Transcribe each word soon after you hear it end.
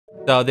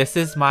So this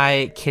is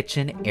my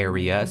kitchen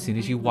area. As soon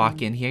as you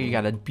walk in here, you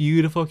got a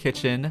beautiful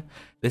kitchen.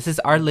 This is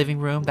our living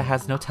room that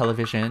has no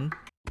television.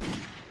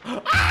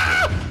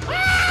 Wow!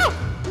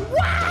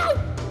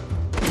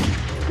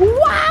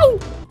 Wow!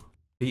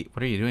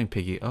 What are you doing,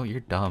 Piggy? Oh,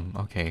 you're dumb.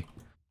 Okay.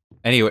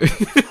 Anyway.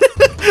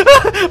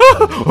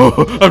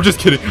 Oh, I'm just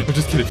kidding. I'm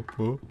just kidding.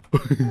 Oh.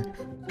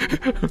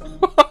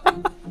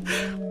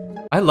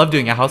 I love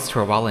doing a house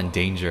tour while in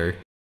danger.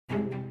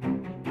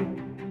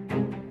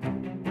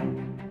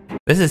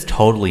 This is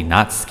totally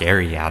not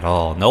scary at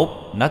all.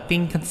 Nope,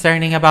 nothing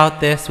concerning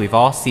about this. We've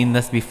all seen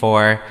this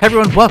before. Hey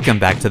everyone, welcome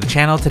back to the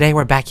channel. Today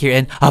we're back here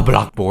in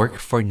Bloxburg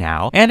for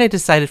now. And I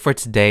decided for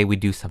today we'd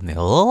do something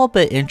a little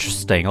bit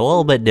interesting, a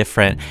little bit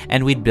different.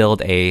 And we'd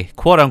build a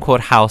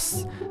quote-unquote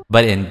house,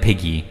 but in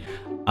Piggy.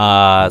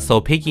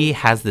 So Piggy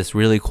has this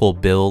really cool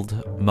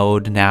build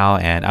mode now,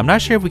 and I'm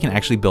not sure if we can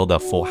actually build a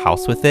full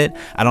house with it.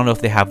 I don't know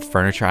if they have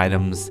furniture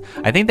items.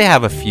 I think they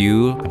have a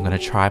few. I'm gonna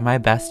try my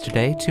best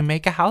today to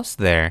make a house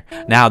there.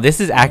 Now,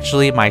 this is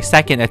actually my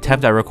second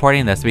attempt at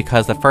recording this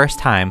because the first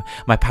time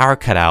my power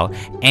cut out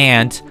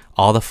and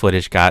all the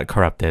footage got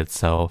corrupted,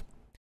 so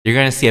you're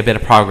gonna see a bit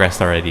of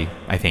progress already,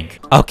 I think.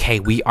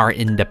 Okay, we are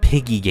in the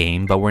Piggy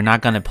game, but we're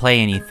not gonna play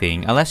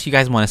anything unless you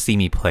guys want to see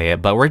me play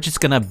it. But we're just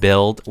gonna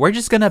build. We're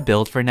just gonna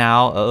build for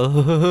now.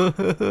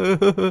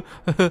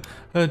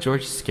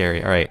 George is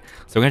scary. All right,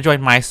 so we're gonna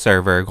join my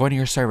server. Go to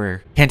your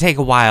server. Can take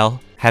a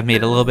while. Have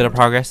made a little bit of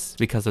progress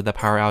because of the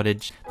power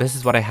outage. This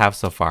is what I have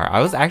so far.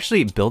 I was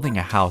actually building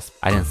a house.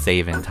 I didn't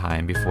save in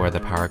time before the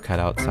power cut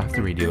out, so I have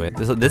to redo it.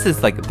 This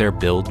is like their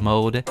build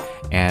mode,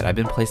 and I've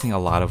been placing a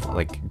lot of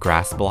like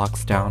grass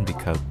blocks down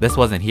because this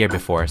wasn't here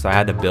before, so I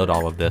had to build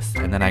all of this.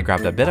 And then I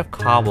grabbed a bit of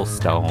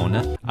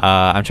cobblestone.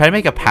 I'm trying to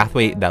make a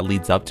pathway that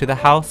leads up to the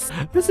house.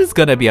 This is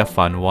gonna be a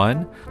fun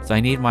one. So I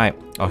need my...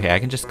 Okay, I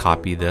can just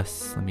copy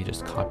this. Let me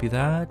just copy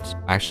that.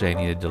 Actually, I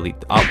need to delete...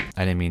 Oh,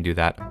 I didn't mean to do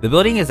that. The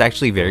building is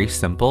actually very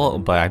simple,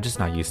 but I'm just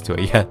not used to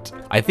it yet.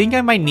 I think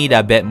I might need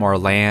a bit more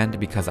land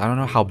because I don't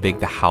know how big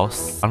the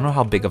house... I don't know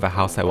how big of a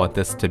house I want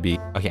this to be.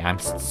 Okay, I'm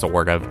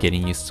sort of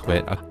getting used to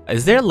it.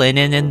 Is there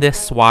linen in this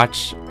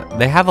swatch?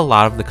 They have a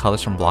lot of the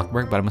colors from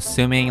Bloxburg, but I'm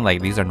assuming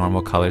like these are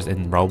normal colors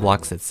in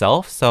Roblox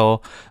itself,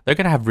 so they're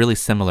gonna have really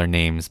similar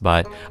names.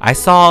 But I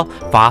saw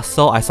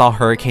Fossil, I saw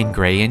Hurricane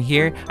Gray in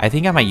here. I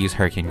think I might use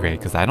Hurricane Gray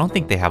because I don't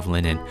think they have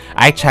linen.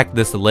 I checked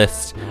this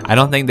list. I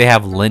don't think they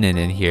have linen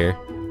in here.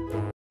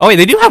 Oh wait,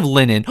 they do have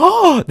linen.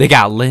 Oh, they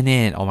got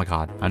linen. Oh my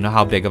god. I don't know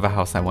how big of a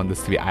house I want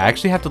this to be. I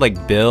actually have to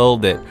like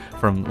build it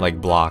from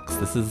like blocks.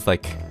 This is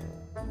like...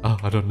 Oh,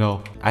 I don't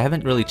know. I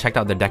haven't really checked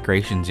out the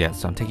decorations yet,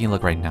 so I'm taking a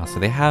look right now. So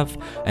they have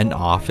an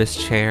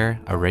office chair,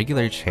 a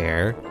regular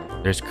chair.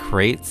 There's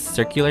crates,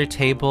 circular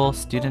table,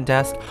 student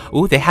desk.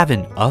 Ooh, they have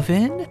an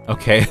oven?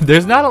 Okay,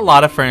 there's not a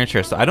lot of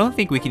furniture, so I don't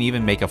think we can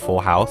even make a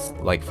full house,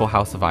 like full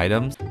house of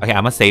items. Okay,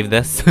 I'm gonna save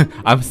this.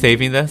 I'm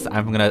saving this.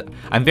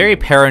 I'm very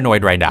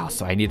paranoid right now,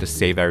 so I need to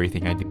save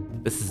everything I do.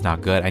 This is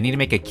not good. I need to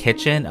make a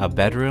kitchen, a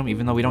bedroom,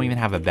 even though we don't even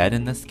have a bed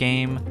in this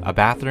game. A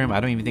bathroom. I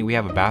don't even think we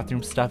have a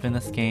bathroom stuff in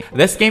this game.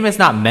 This game is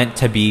not meant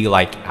to be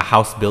like a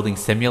house building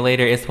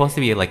simulator. It's supposed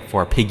to be like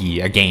for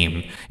Piggy, a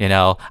game, you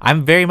know?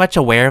 I'm very much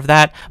aware of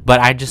that, but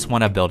I just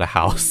want to build a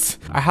house.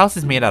 Our house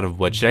is made out of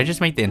wood. Should I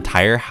just make the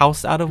entire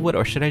house out of wood,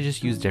 or should I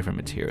just use different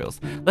materials?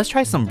 Let's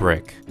try some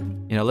brick.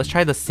 You know, let's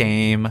try the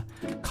same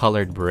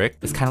colored brick.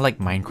 It's kind of like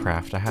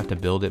Minecraft. I have to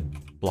build it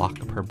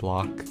block per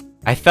block.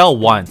 I fell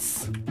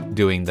once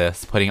doing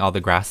this, putting all the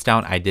grass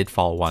down. I did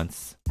fall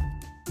once.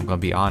 I'm gonna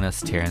be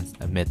honest here and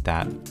admit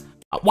that.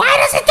 Why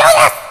does it do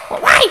this?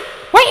 Why?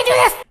 Why you do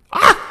this?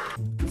 Ah!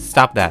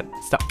 Stop that.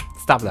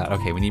 Stop that.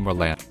 Okay, we need more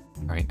land.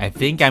 All right, I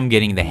think I'm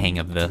getting the hang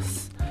of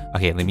this.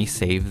 Okay, let me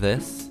save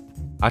this.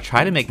 I'll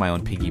try to make my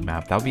own Piggy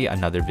map. That'll be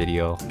another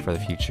video for the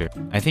future.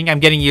 I think I'm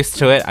getting used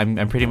to it.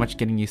 I'm pretty much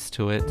getting used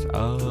to it.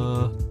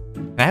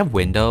 Can I have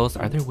windows?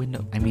 Are there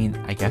windows? I mean,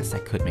 I guess I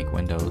could make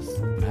windows.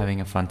 I'm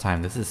having a fun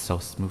time. This is so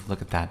smooth.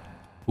 Look at that.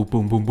 Boom,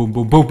 boom, boom, boom,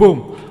 boom, boom,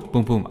 boom.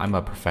 Boom, boom. I'm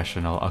a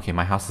professional. Okay,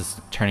 my house is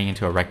turning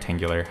into a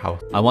rectangular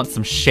house. I want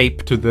some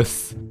shape to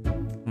this.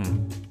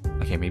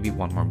 Okay, maybe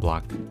one more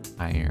block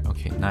higher.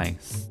 Okay,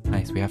 nice.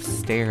 Nice. We have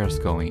stairs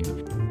going.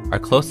 Our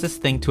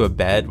closest thing to a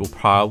bed will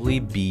probably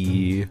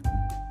be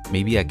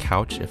maybe a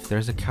couch, if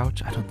there's a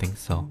couch. I don't think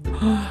so.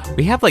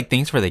 We have like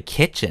things for the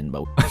kitchen,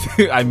 but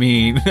I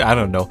mean, I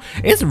don't know.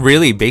 It's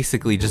really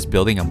basically just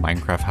building a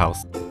Minecraft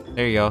house.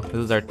 There you go.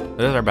 This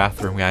is our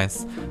bathroom,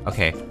 guys.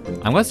 Okay,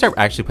 I'm gonna start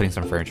actually putting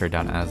some furniture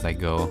down as I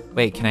go.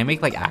 Wait, can I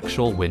make like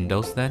actual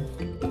windows then?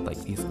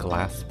 Like these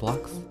glass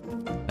blocks?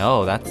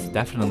 No, that's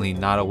definitely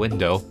not a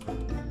window.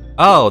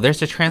 Oh,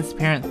 there's a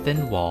transparent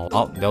thin wall.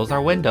 Oh, those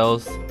are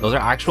windows. Those are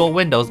actual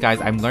windows, guys.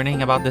 I'm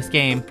learning about this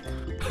game.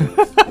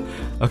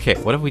 Okay,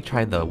 what if we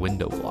try the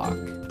window block?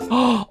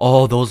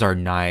 Oh, those are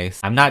nice.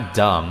 I'm not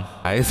dumb,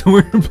 guys.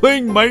 We're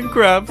playing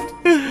Minecraft.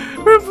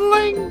 We're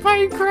playing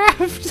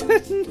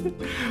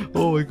Minecraft.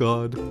 Oh my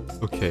god.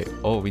 Okay.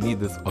 Oh, we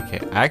need this. Okay,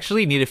 I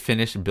actually need to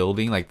finish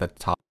building like the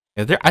top.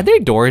 Are there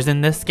doors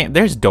in this game?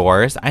 There's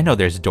doors. I know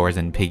there's doors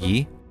in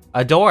Piggy.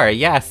 A door,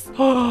 yes.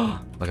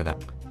 Look at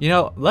that. You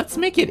know, let's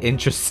make it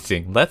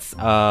interesting. Let's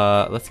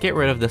get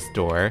rid of this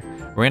door.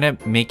 We're gonna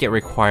make it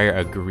require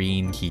a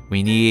green key.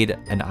 We need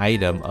an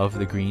item of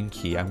the green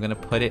key. I'm gonna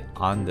put it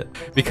on the,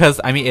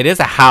 because I mean it is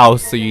a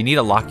house, so you need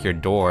to lock your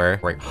door.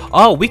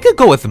 Oh, we could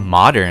go with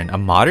modern. A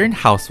modern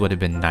house would have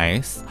been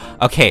nice.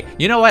 Okay,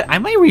 you know what? I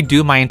might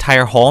redo my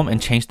entire home and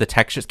change the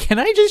textures. Can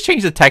I just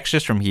change the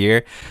textures from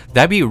here?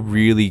 That'd be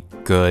really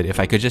good if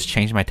I could just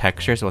change my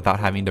textures without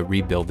having to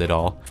rebuild it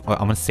all. Oh, I'm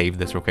gonna save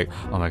this real quick.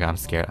 Oh my god, I'm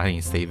scared. I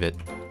need to save it.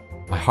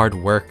 My hard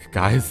work,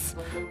 guys.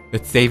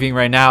 It's saving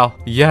right now.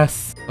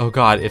 Yes. Oh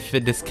god, if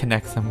it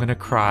disconnects, I'm gonna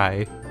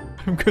cry.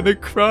 I'm gonna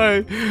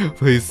cry.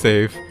 Please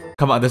save.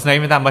 Come on, there's not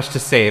even that much to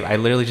save. I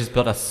literally just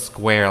built a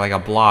square, like a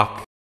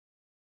block.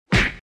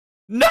 No!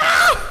 No!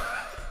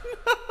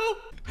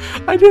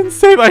 I didn't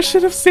save. I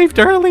should have saved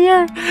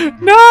earlier.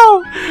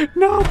 No!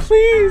 No,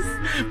 please.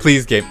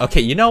 Please, game.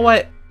 Okay, you know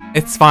what?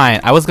 It's fine.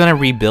 I was gonna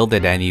rebuild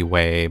it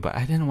anyway, but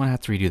I didn't want to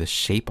have to redo the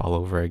shape all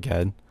over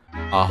again.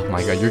 Oh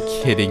my god,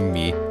 you're kidding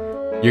me.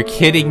 You're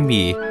kidding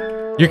me.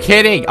 You're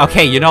kidding.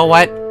 Okay, you know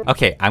what?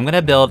 Okay, I'm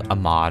gonna build a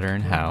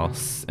modern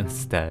house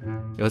instead.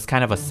 It was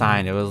kind of a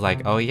sign. It was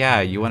like, oh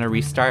yeah, you want to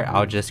restart?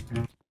 I'll just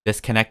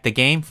disconnect the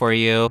game for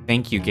you.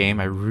 Thank you, game.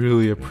 I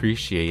really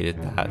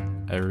appreciated that.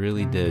 I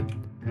really did.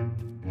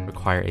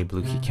 Require a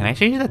blue key. Can I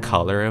change the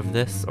color of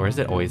this? Or is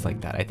it always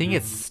like that? I think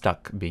it's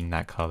stuck being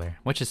that color,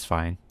 which is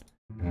fine.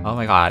 Oh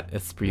my god,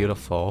 it's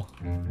beautiful.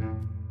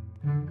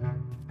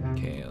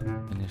 Okay,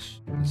 let's finish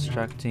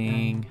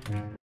constructing.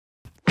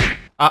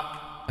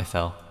 Ah, I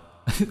fell.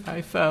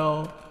 I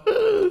fell.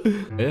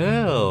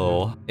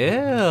 Ew.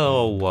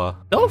 Ew.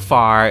 So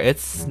far,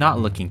 it's not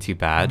looking too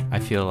bad. I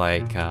feel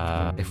like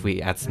if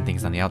we add some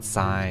things on the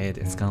outside,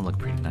 it's gonna look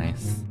pretty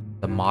nice.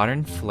 The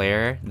modern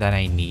flair that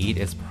I need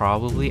is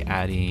probably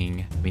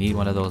adding... We need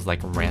one of those like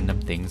random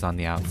things on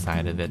the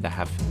outside of it that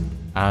have...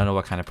 I don't know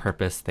what kind of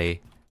purpose they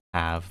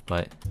have,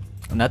 but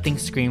nothing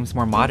screams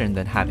more modern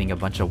than having a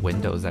bunch of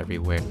windows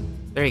everywhere.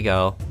 There you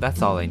go.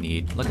 That's all I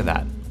need. Look at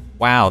that.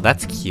 Wow,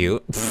 that's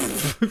cute.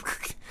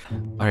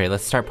 Alright,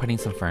 let's start putting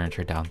some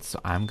furniture down. So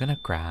I'm gonna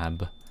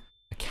grab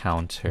a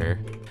counter.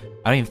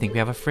 I don't even think we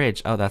have a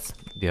fridge. Oh, that's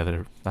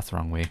the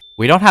wrong way.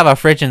 We don't have a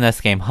fridge in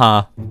this game,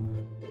 huh?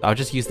 I'll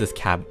just use this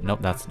cab. Nope,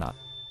 that's not.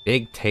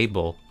 Big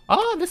table.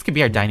 Oh, this could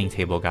be our dining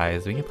table,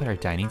 guys. We can put our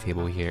dining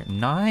table here.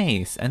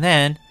 Nice. And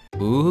then,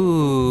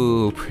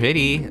 ooh,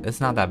 pretty. It's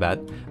not that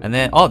bad. And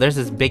then, oh, there's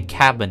this big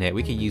cabinet.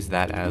 We could use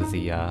that as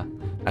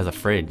a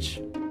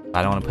fridge.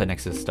 I don't want to put it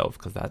next to the stove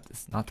because that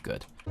is not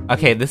good.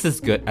 Okay, this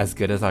is good, as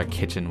good as our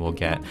kitchen will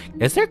get.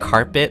 Is there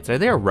carpets? Are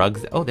there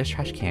rugs? Oh, there's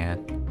trash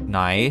can.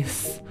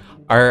 Nice.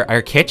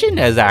 Our kitchen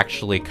is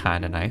actually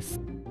kind of nice.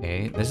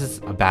 Okay, this is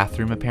a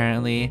bathroom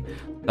apparently.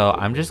 So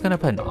I'm just gonna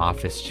put an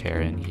office chair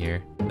in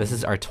here. This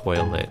is our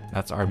toilet.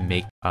 That's our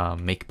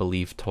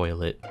make-believe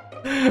toilet.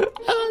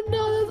 Oh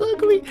no, that's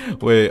ugly.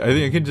 Wait, I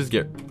think I can just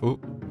get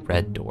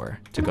red door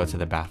to go to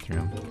the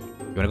bathroom.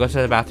 You wanna go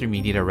to the bathroom,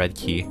 you need a red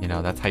key. You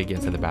know, that's how you get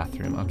into the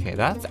bathroom. Okay,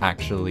 that's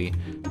actually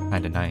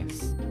kind of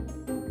nice.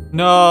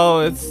 No,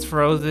 it's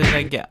frozen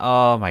again.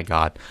 Oh my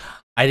god.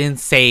 I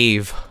didn't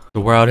save. The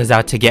world is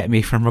out to get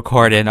me from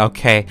recording.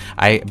 Okay,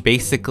 I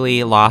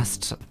basically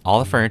lost all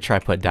the furniture I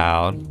put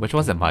down, which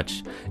wasn't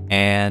much.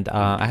 And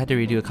I had to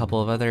redo a couple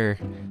of other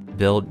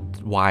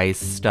build-wise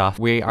stuff.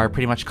 We are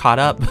pretty much caught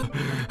up.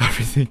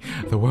 Everything.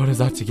 The world is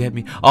out to get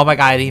me. Oh my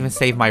god, I didn't even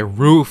save my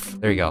roof.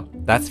 There you go.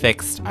 That's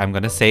fixed. I'm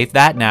gonna save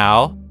that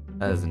now.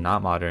 That is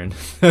not modern.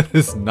 That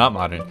is not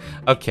modern.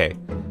 Okay.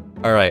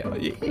 Alright. Our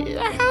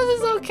house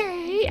is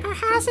okay. Our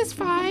house is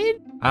fine.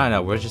 I don't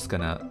know. We're just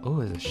gonna... Oh,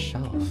 there's a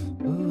shelf.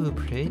 Ooh,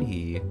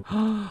 pretty.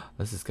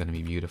 This is gonna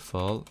be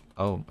beautiful.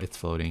 Oh, it's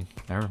floating.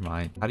 Never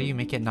mind. How do you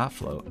make it not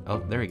float? Oh,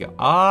 there we go.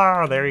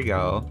 Oh, there we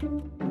go.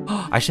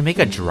 I should make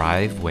a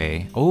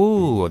driveway.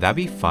 Oh, that'd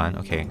be fun.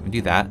 Okay, I'm gonna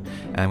do that.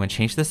 And I'm gonna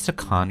change this to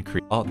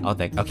concrete. Oh,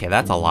 okay,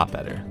 that's a lot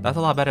better. That's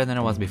a lot better than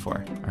it was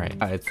before. All right,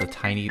 it's a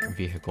tiny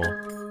vehicle.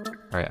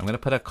 All right, I'm gonna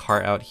put a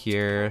cart out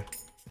here.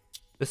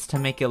 Just to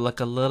make it look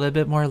a little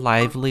bit more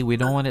lively. We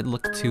don't want it to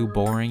look too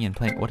boring and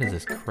plain. What is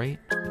this, crate?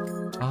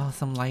 Oh,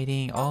 some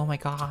lighting. Oh my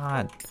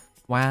god.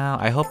 Wow,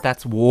 I hope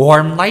that's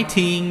warm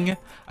lighting.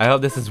 I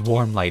hope this is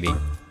warm lighting.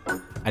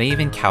 I didn't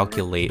even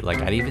calculate, like,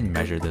 I didn't even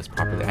measure this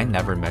properly. I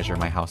never measure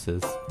my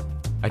houses.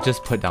 I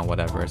just put down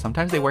whatever.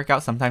 Sometimes they work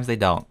out, sometimes they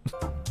don't.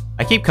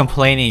 I keep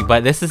complaining,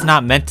 but this is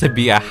not meant to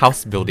be a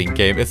house building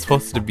game. It's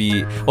supposed to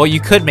be, well, you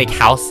could make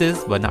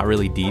houses, but not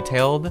really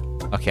detailed.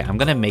 Okay, I'm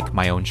gonna make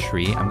my own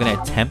tree. I'm gonna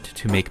attempt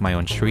to make my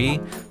own tree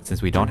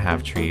since we don't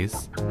have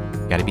trees.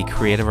 Gotta be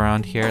creative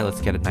around here.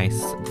 Let's get a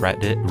nice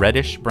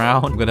reddish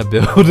brown. I'm gonna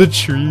build a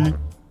tree.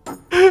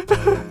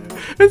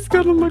 It's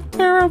gonna look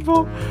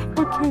terrible.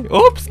 Okay,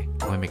 oops.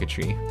 Let me make a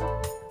tree.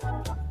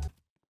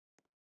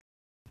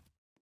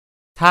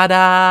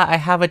 Ta-da! I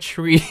have a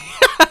tree.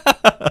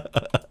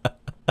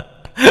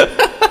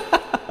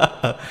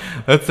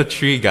 That's a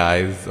tree,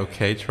 guys.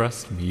 Okay,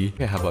 trust me.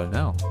 Okay, how about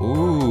now?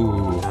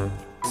 Ooh,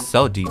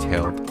 so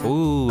detailed.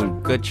 Ooh,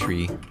 good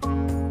tree.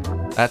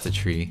 That's a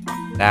tree.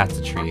 That's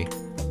a tree.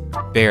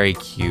 Very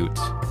cute.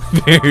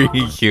 Very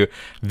cute.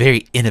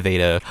 Very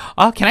innovative.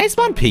 Oh, can I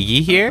spawn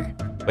Piggy here?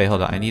 Wait,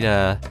 hold on. I need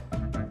a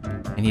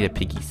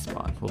Piggy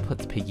spawn. We'll put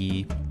the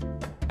Piggy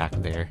back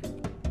there.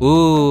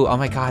 Ooh, oh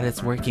my god,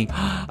 it's working.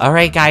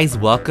 Alright guys,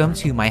 welcome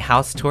to my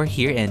house tour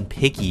here in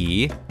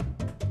Piggy.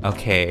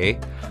 Okay,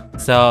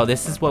 so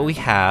this is what we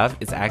have.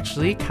 It's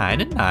actually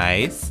kind of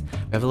nice.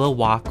 We have a little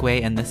walkway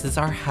and this is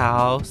our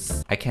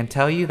house. I can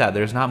tell you that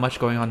there's not much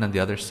going on the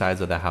other sides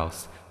of the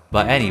house.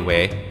 But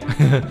anyway.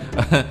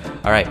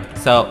 Alright,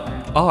 so,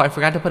 oh, I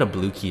forgot to put a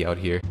blue key out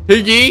here.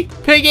 Piggy!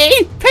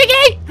 Piggy!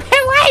 Piggy!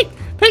 Wait!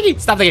 Piggy!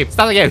 Stop the game!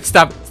 Stop the game!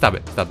 Stop! Stop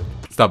it! Stop it!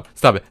 Stop!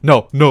 Stop it!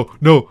 No! No!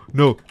 No!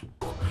 No!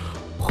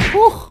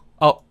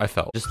 Oh, I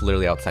fell. Just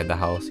literally outside the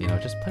house, you know,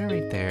 just put it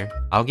right there.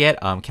 I'll get,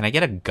 can I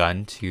get a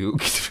gun too?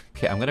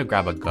 Okay, I'm gonna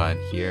grab a gun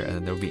here and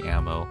then there'll be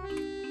ammo.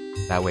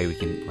 That way we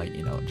can, like,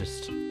 you know,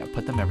 just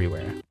put them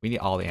everywhere. We need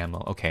all the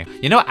ammo. Okay.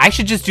 You know what? I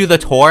should just do the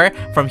tour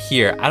from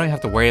here. I don't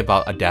have to worry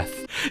about a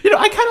death. You know,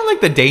 I kind of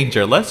like the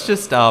danger. Let's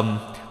just,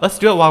 let's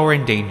do it while we're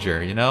in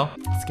danger, you know?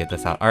 Let's get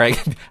this out. All right.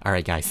 All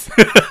right, guys.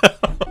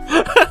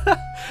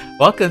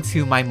 Welcome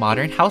to my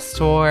modern house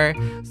tour.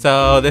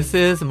 So this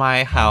is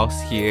my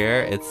house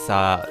here. It's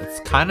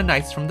kind of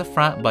nice from the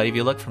front, but if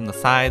you look from the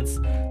sides,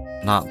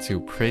 not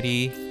too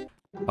pretty.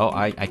 Oh,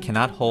 I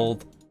cannot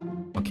hold.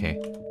 Okay,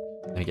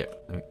 let me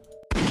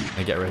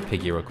get rid of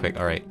Piggy real quick.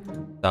 All right.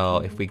 So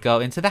if we go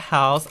into the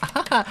house,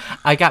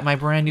 I got my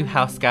brand new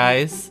house,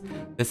 guys.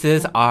 This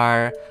is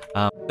our.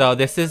 So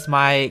this is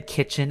my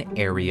kitchen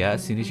area.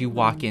 As soon as you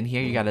walk in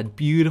here, you got a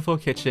beautiful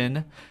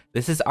kitchen.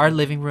 This is our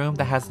living room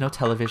that has no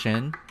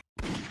television.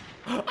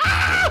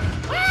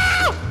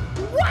 Wow!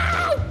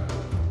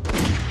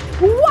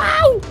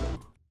 Wow!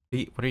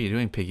 What are you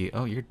doing, Piggy?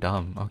 Oh, you're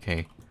dumb.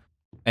 Okay.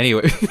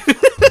 Anyway.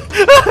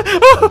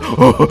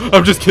 Oh,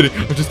 I'm just kidding.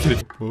 I'm just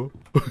kidding. Oh.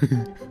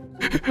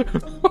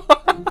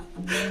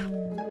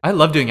 I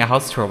love doing a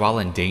house tour while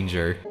in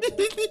danger.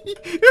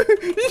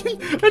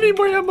 I need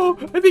more ammo.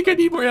 I think I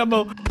need more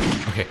ammo.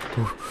 Okay.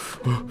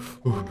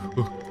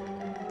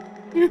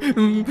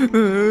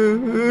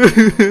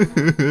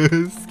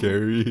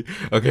 Scary.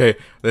 Okay,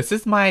 this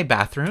is my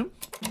bathroom.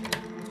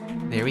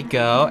 There we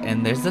go.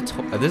 And there's this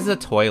is a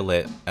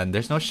toilet, and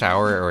there's no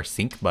shower or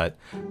sink, but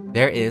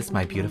there is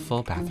my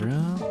beautiful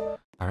bathroom.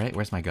 All right,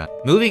 where's my gun?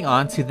 Moving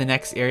on to the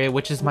next area,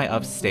 which is my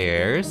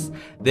upstairs.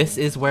 This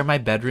is where my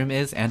bedroom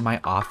is and my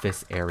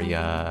office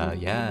area.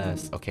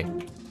 Yes. Okay.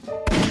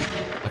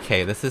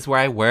 Okay, this is where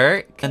I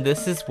work, and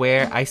this is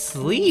where I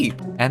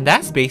sleep, and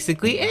that's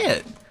basically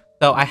it.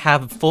 So I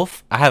have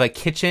a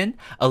kitchen,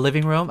 a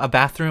living room, a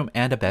bathroom,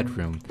 and a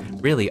bedroom.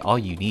 Really all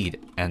you need.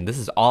 And this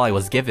is all I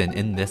was given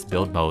in this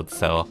build mode.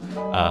 So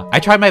I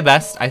tried my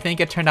best. I think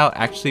it turned out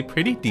actually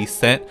pretty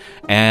decent.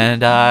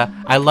 And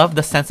I love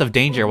the sense of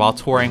danger while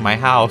touring my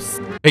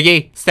house.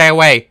 Piggy, stay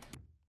away.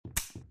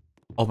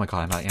 Oh my god,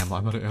 I'm out of ammo,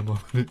 I'm out of ammo,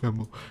 I'm out of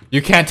ammo.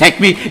 You can't take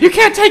me! You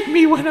can't take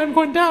me when I'm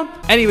going down!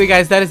 Anyway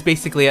guys, that is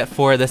basically it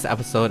for this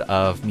episode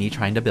of me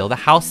trying to build a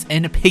house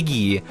in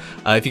Piggy.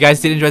 If you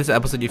guys did enjoy this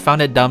episode, you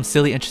found it dumb,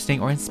 silly,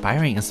 interesting, or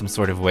inspiring in some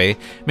sort of way,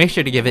 make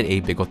sure to give it a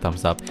big old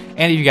thumbs up.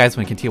 And if you guys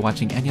want to continue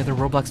watching any other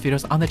Roblox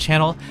videos on the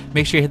channel,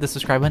 make sure you hit the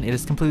subscribe button. It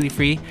is completely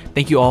free.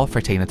 Thank you all for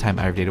taking the time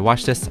out of your day to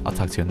watch this. I'll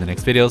talk to you in the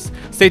next videos.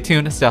 Stay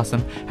tuned, stay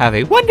awesome, have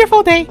a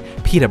wonderful day.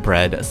 Pita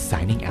Bread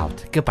signing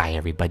out. Goodbye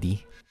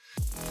everybody.